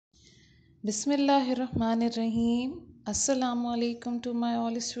Bismillahirrahmanirrahim. Assalamu alaikum to my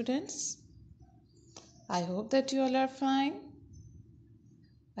all students. I hope that you all are fine.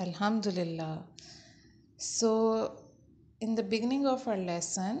 Alhamdulillah. So, in the beginning of our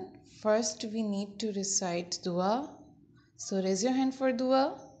lesson, first we need to recite dua. So, raise your hand for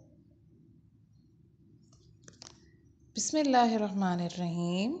dua.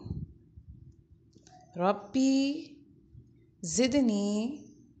 Bismillahirrahmanirrahim. Rabbi zidni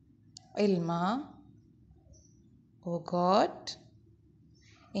ilma. O God,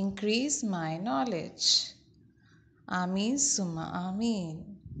 increase my knowledge. Ameen summa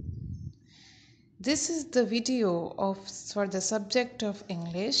ameen. This is the video for the subject of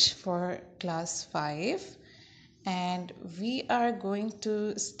English for class 5, and we are going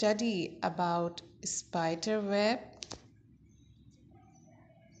to study about spider web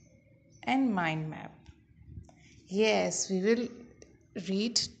and mind map. Yes, we will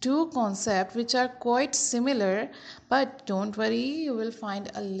read two concepts which are quite similar, but don't worry, you will find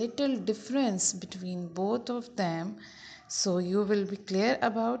a little difference between both of them, so you will be clear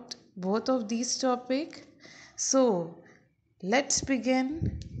about both of these topics. So let's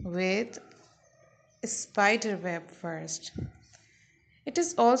begin with spider web first. It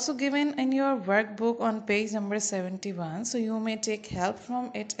is also given in your workbook on page number 71, so you may take help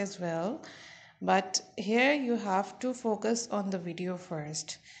from it as well. But here you have to focus on the video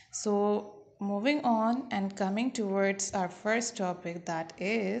first. So moving on and coming towards our first topic, that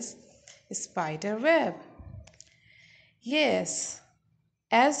is spider web. Yes,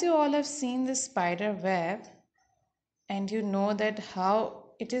 as you all have seen the spider web and you know that how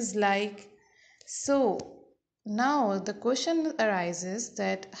it is like. So now the question arises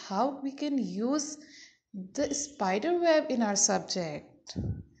that how we can use the spider web in our subject.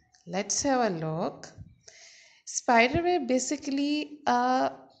 Let's have a look. Spiderweb basically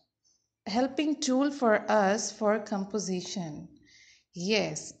a helping tool for us for composition.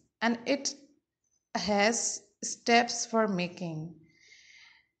 Yes, and it has steps for making.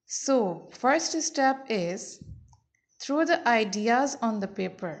 So, first step is throw the ideas on the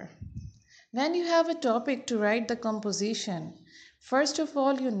paper. When you have a topic to write the composition, first of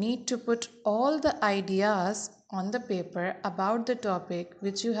all you need to put all the ideas on the paper about the topic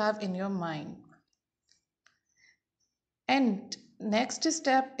which you have in your mind. And next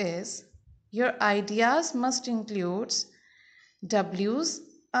step is your ideas must include W's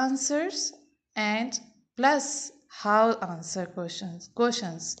answers and plus how answer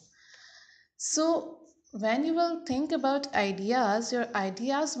questions. So when you will think about ideas, your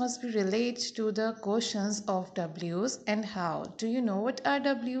ideas must be related to the questions of W's and how. Do you know what are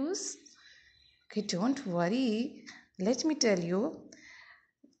W's? Okay, don't worry. Let me tell you.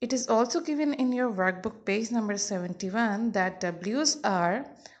 It is also given in your workbook page number 71 that W's are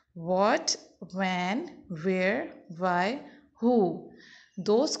what, when, where, why, who.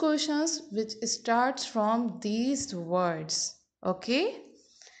 Those questions which starts from these words. Okay?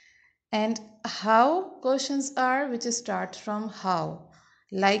 And how questions are which start from how.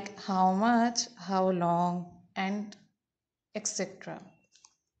 Like how much, how long, and etc.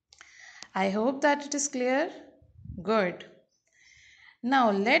 I hope that it is clear. Good.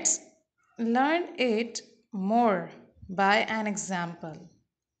 Now let's learn it more by an example.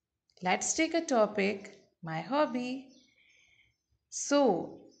 Let's take a topic, my hobby.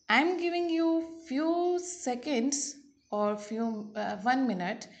 So I'm giving you few seconds or 1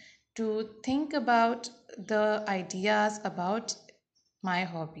 minute to think about the ideas about my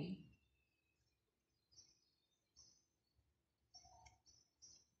hobby.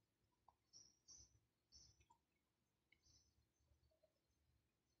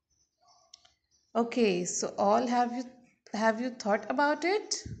 Okay, so all have you thought about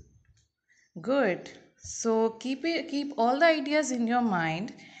it? Good. So keep all the ideas in your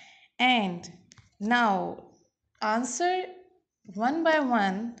mind, and now answer one by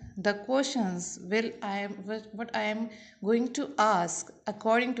one the questions what I am going to ask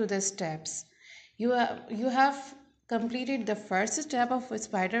according to the steps. You have completed the first step of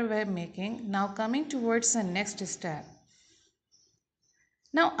spider web making. Now coming towards the next step.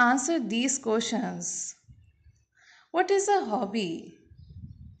 Now answer these questions. What is a hobby?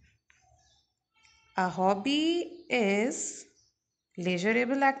 A hobby is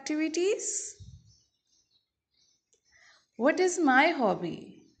leisurable activities. What is my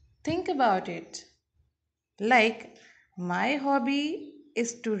hobby? Think about it. Like, my hobby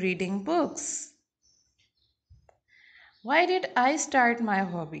is to reading books. Why did I start my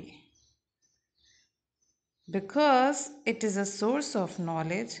hobby? Because it is a source of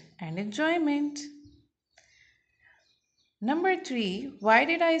knowledge and enjoyment. Number 3, why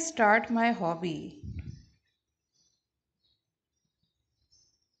did I start my hobby?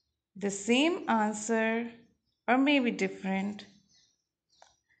 The same answer or maybe different.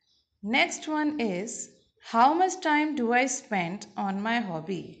 Next one is, how much time do I spend on my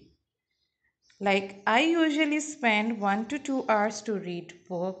hobby? Like, I usually spend 1 to 2 hours to read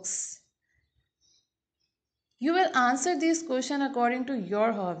books. You will answer this question according to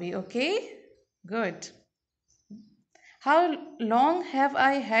your hobby, okay? Good. How long have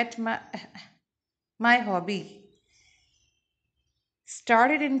I had my hobby?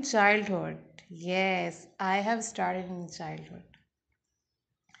 Started in childhood. Yes, I have started in childhood.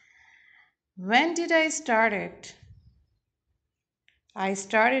 When did I start it? I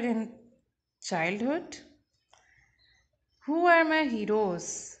started in childhood. Who are my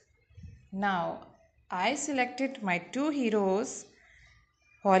heroes? Now, I selected my two heroes,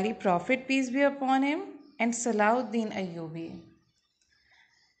 Holy Prophet, peace be upon him, and Salahuddin Ayyubi.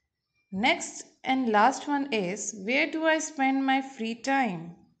 Next and last one is, where do I spend my free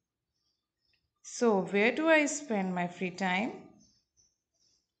time? So, where do I spend my free time?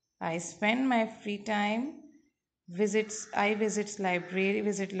 I spend my free time visit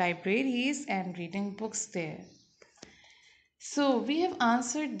libraries and reading books there. So, we have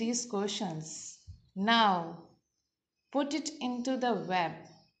answered these questions. Now, put it into the web.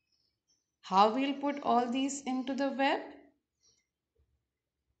 How we'll put all these into the web?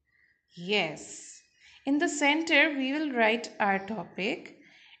 Yes. In the center, we will write our topic,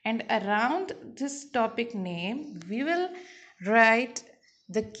 and around this topic name, we will write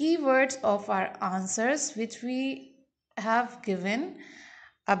the keywords of our answers which we have given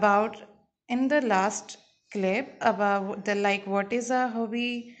about in the last clip about the like what is a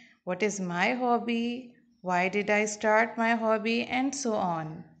hobby, what is my hobby, why did I start my hobby, and so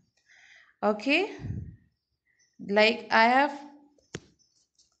on. Okay, like I have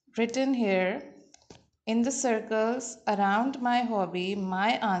written here in the circles around my hobby,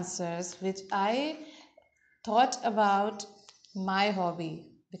 my answers which I thought about my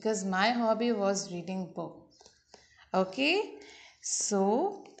hobby, because my hobby was reading book. Okay,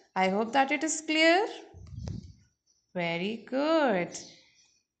 so I hope that it is clear. Very good.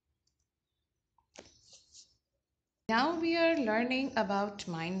 Now we are learning about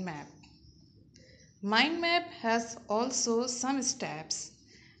mind map. Mind map has also some steps.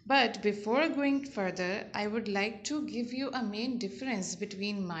 But before going further, I would like to give you a main difference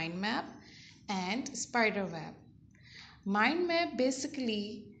between mind map and spider web. Mind map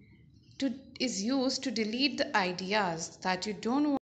basically is used to delete the ideas that you don't want